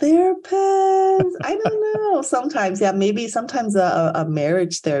 Therapist, I don't know. Sometimes, maybe sometimes a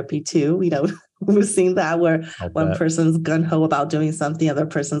marriage therapy too. We've seen that where one person's gung-ho about doing something, the other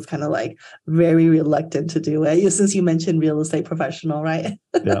person's kind of like very reluctant to do it. Since you mentioned real estate professional, right?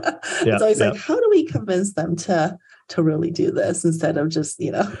 Yeah. It's always like, how do we convince them to really do this instead of just,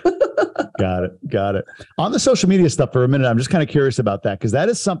 Got it. On the social media stuff for a minute, I'm just kind of curious about that, because that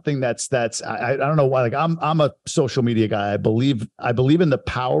is something that's I don't know why. Like I'm a social media guy. I believe in the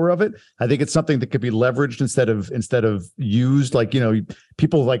power of it. I think it's something that could be leveraged instead of used. Like,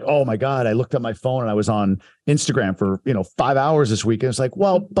 people like, oh my God, I looked at my phone and I was on Instagram for 5 hours this week. And it's like,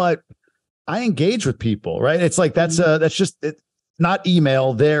 well, but I engage with people, right? It's like that's just it, not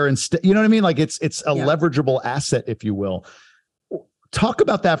email there instead. You know what I mean? Like it's a leverageable asset, if you will. Talk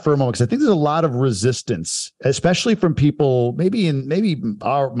about that for a moment, because I think there's a lot of resistance, especially from people maybe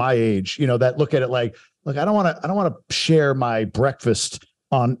my age, that look at it like, look, I don't want to share my breakfast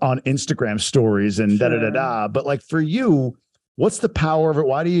on Instagram stories and But like for you, what's the power of it?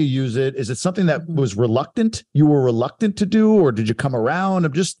 Why do you use it? Is it something that you were reluctant to do, or did you come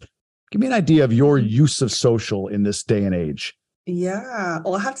around? Just give me an idea of your use of social in this day and age. Yeah.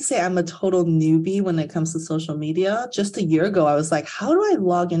 Well, I have to say I'm a total newbie when it comes to social media. Just a year ago, I was like, how do I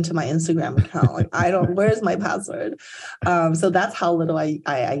log into my Instagram account? Like, where's my password? So that's how little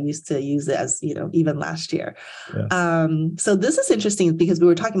I used to use it as, even last year. Yeah. So this is interesting because we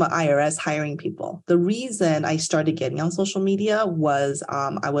were talking about IRS hiring people. The reason I started getting on social media was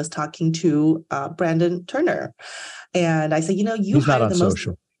I was talking to Brandon Turner, and I said, he's not on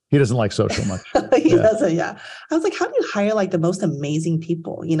social. He doesn't like social much. He doesn't. Yeah. I was like, how do you hire like the most amazing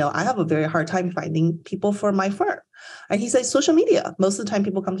people? I have a very hard time finding people for my firm. And he says social media. Most of the time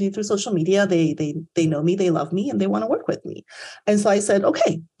people come to me through social media. They know me, they love me, and they want to work with me. And so I said,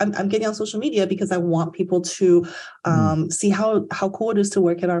 okay, I'm getting on social media because I want people to see how cool it is to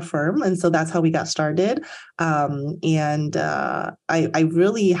work at our firm. And so that's how we got started. I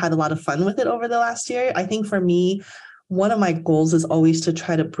really had a lot of fun with it over the last year. I think for me, one of my goals is always to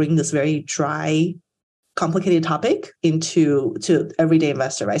try to bring this very dry, complicated topic to everyday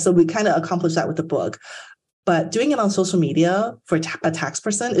investor, right? So we kind of accomplished that with the book, but doing it on social media for a tax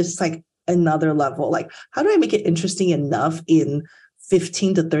person is just like another level. Like, how do I make it interesting enough in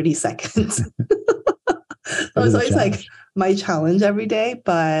 15 to 30 seconds? So it's always like my challenge every day,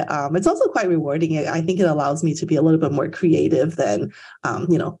 but it's also quite rewarding. I think it allows me to be a little bit more creative than,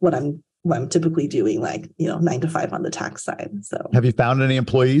 what I'm typically doing, like, 9 to 5 on the tax side. So have you found any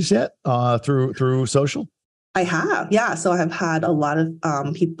employees yet through social? I have. Yeah. So I've had a lot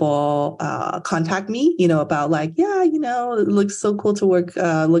of people contact me, about like, it looks so cool to work.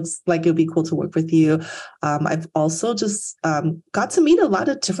 Looks like it'd be cool to work with you. I've also just got to meet a lot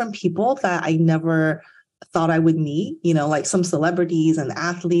of different people that I never thought I would meet, like some celebrities and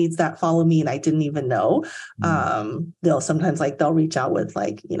athletes that follow me and I didn't even know. They'll reach out with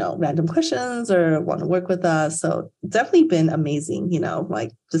like, random questions or want to work with us. So definitely been amazing,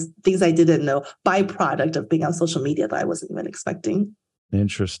 like just things I didn't know, byproduct of being on social media that I wasn't even expecting.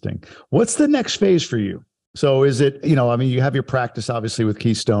 Interesting. What's the next phase for you? So is it, you have your practice obviously with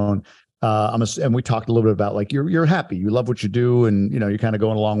Keystone. And we talked a little bit about like you're happy, you love what you do, and you're kind of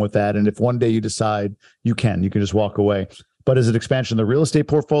going along with that. And if one day you decide you can just walk away. But is it expansion of the real estate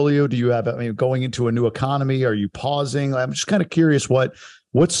portfolio? Do you have going into a new economy? Are you pausing? I'm just kind of curious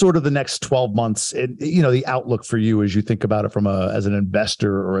what's sort of the next 12 months, the outlook for you as you think about it as an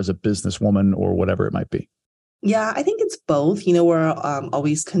investor or as a businesswoman or whatever it might be. Yeah, I think it's both. We're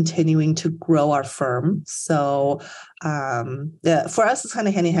always continuing to grow our firm. So for us, it's kind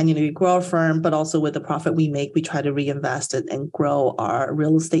of hand in hand. We grow our firm, but also with the profit we make, we try to reinvest it and grow our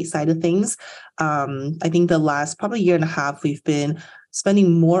real estate side of things. I think the last probably year and a half, we've been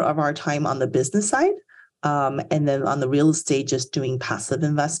spending more of our time on the business side. And then on the real estate, just doing passive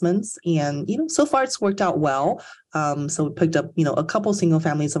investments. And, so far it's worked out well. So we picked up, a couple single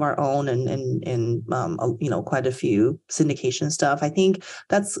families of our own and quite a few syndication stuff. I think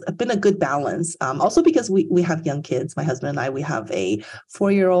that's been a good balance. Also because we have young kids, my husband and I, we have a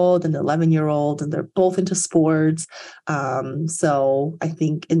 4-year-old and an 11-year-old, and they're both into sports. So I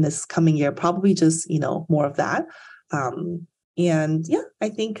think in this coming year, probably just, more of that. I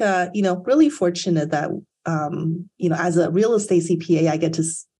think, really fortunate that, as a real estate CPA, I get to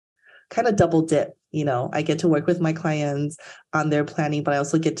kind of double dip. I get to work with my clients on their planning, but I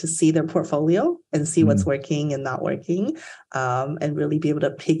also get to see their portfolio and see what's working and not working, and really be able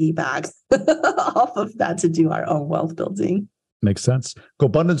to piggyback off of that to do our own wealth building. Makes sense.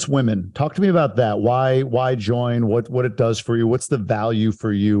 GoBundance Women. Talk to me about that. Why join? What it does for you? What's the value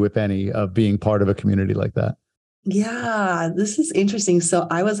for you, if any, of being part of a community like that? Yeah, this is interesting. So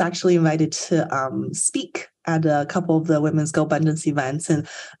I was actually invited to speak at a couple of the Women's GoBundance events. And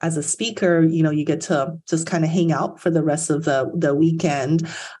as a speaker, you get to just kind of hang out for the rest of the weekend.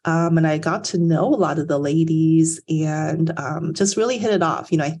 And I got to know a lot of the ladies and just really hit it off.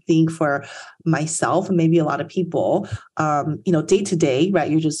 I think for myself and maybe a lot of people, day to day, right?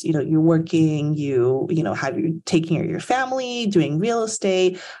 You're just, you're working, you taking care of your family, doing real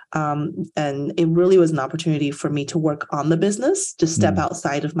estate. And it really was an opportunity for me to work on the business, to step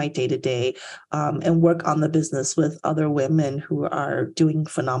outside of my day to day and work on the business with other women who are doing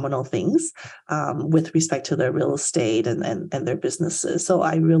phenomenal things with respect to their real estate and their businesses. So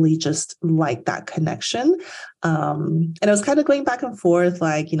I really just like that connection. And I was kind of going back and forth,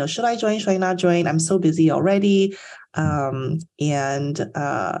 like, should I join? Should I not join? I'm so busy already. I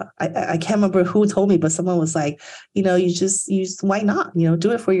can't remember who told me, but someone was like, why not?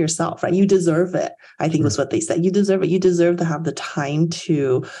 Do it for yourself, right? You deserve it. I think was what they said. You deserve it. You deserve to have the time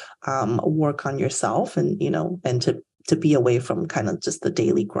to work on yourself and, and to be away from kind of just the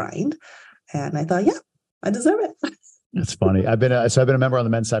daily grind. And I thought, yeah, I deserve it. It's funny. I've been a member on the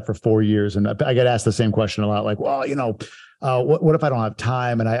men's side for 4 years, and I get asked the same question a lot. Like, well, what if I don't have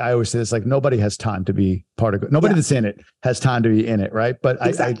time? And I always say this, like, nobody has time to be part of it. Nobody that's in it has time to be in it, right? But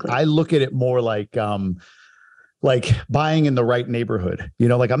exactly. I look at it more like buying in the right neighborhood.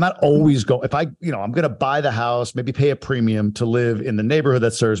 Like I'm not always if I'm going to buy the house, maybe pay a premium to live in the neighborhood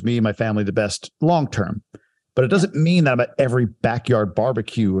that serves me and my family the best long term. but it doesn't mean that I'm at every backyard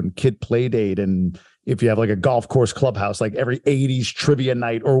barbecue and kid play date. And if you have like a golf course clubhouse, like every 80s trivia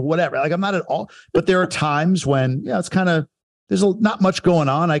night or whatever, like I'm not at all, but there are times when, it's kind of, there's not much going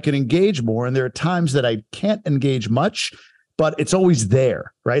on. I can engage more. And there are times that I can't engage much, but it's always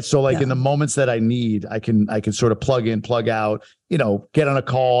there. Right. So like in the moments that I need, I can sort of plug in, plug out, get on a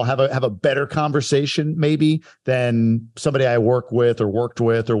call, have a better conversation maybe than somebody I work with or worked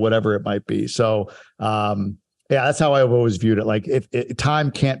with or whatever it might be. So, that's how I've always viewed it. Like if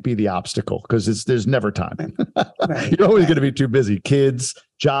time can't be the obstacle, because there's never time. Right. You're always going to be too busy. Kids,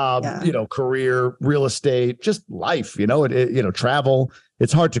 job, career, real estate, just life, travel.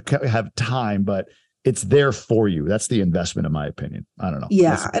 It's hard to have time, but it's there for you. That's the investment, in my opinion. I don't know.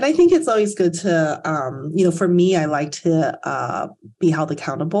 Yeah. And I think it's always good to, for me, I like to be held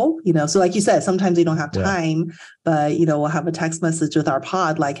accountable, so like you said, sometimes we don't have time, but, we'll have a text message with our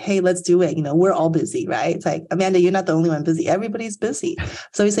pod, like, hey, let's do it. We're all busy, right? It's like, Amanda, you're not the only one busy. Everybody's busy.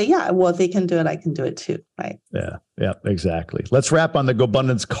 So we say, well, if they can do it, I can do it too. Right. Yeah, exactly. Let's wrap on the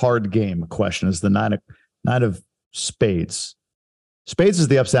GoBundance card game question. Is the nine of spades. Spades is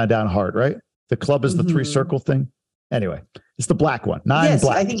the upside down heart, right? The club is the three circle thing. Anyway, it's the black one. Black.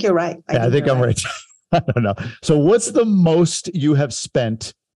 I think you're right. I think I'm right. I don't know. So what's the most you have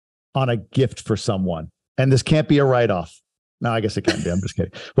spent on a gift for someone? And this can't be a write-off. No, I guess it can be. I'm just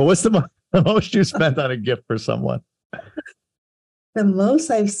kidding. But what's the most you spent on a gift for someone? The most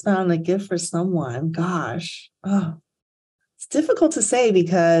I've spent on a gift for someone, gosh. It's difficult to say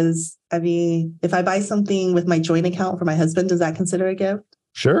because, if I buy something with my joint account for my husband, does that consider a gift?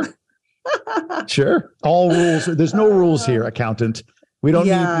 Sure. Sure. All rules. There's no rules here, accountant. We don't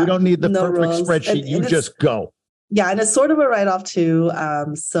need the perfect rules. Spreadsheet. You just go. Yeah. And it's sort of a write-off too.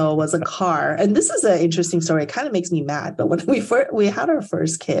 So it was a car. And this is an interesting story. It kind of makes me mad. But when we had our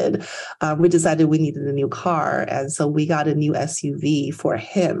first kid, we decided we needed a new car. And so we got a new SUV for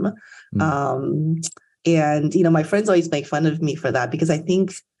him. And, my friends always make fun of me for that because I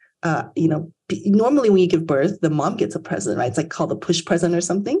think, normally when you give birth, the mom gets a present, right? It's like called a push present or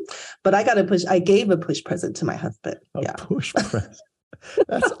something. But I gave a push present to my husband. Push present.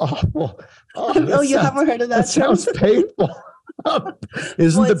 That's awful. You haven't heard of that? That sounds painful.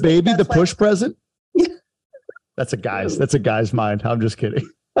 Isn't the baby the push present? Yeah. That's a guy's mind. I'm just kidding.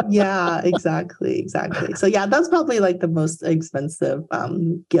 Yeah, exactly. So that's probably like the most expensive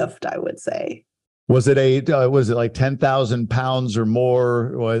gift, I would say. Was it like 10,000 pounds or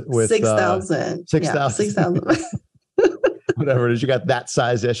more with 6,000? 6,000. Whatever it is, you got that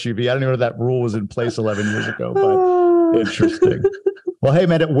size SUV. I don't even know that rule was in place 11 years ago, but interesting. Well, hey,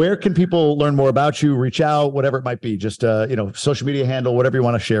 man, where can people learn more about you, reach out, whatever it might be? Just, social media handle, whatever you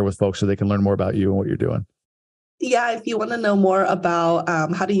want to share with folks so they can learn more about you and what you're doing. Yeah, if you want to know more about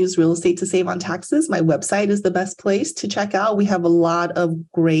how to use real estate to save on taxes, my website is the best place to check out. We have a lot of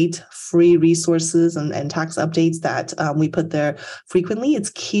great free resources and tax updates that we put there frequently. It's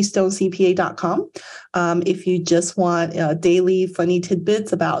keystonecpa.com. If you just want daily funny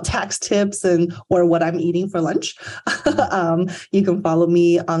tidbits about tax tips or what I'm eating for lunch, you can follow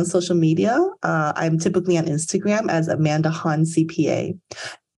me on social media. I'm typically on Instagram as Amanda Han CPA.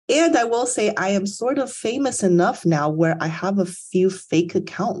 And I will say I am sort of famous enough now where I have a few fake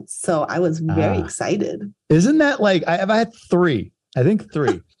accounts. So I was very excited. Isn't that like, I've had three.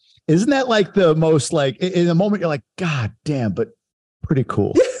 Isn't that like the most like in the moment you're like, God damn, but pretty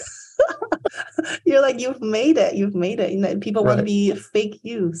cool. You're like, you've made it. People want to be fake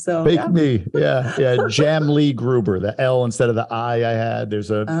you. So fake me. Yeah. Jam Lee Gruber, the L instead of the I had. It's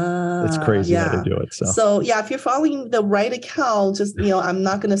crazy how they do it. So if you're following the right account, just, I'm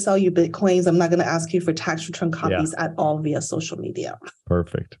not going to sell you Bitcoins. I'm not going to ask you for tax return copies at all via social media.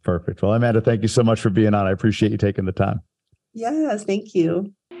 Perfect. Well, Amanda, thank you so much for being on. I appreciate you taking the time. Yes, thank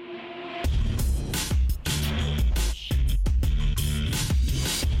you.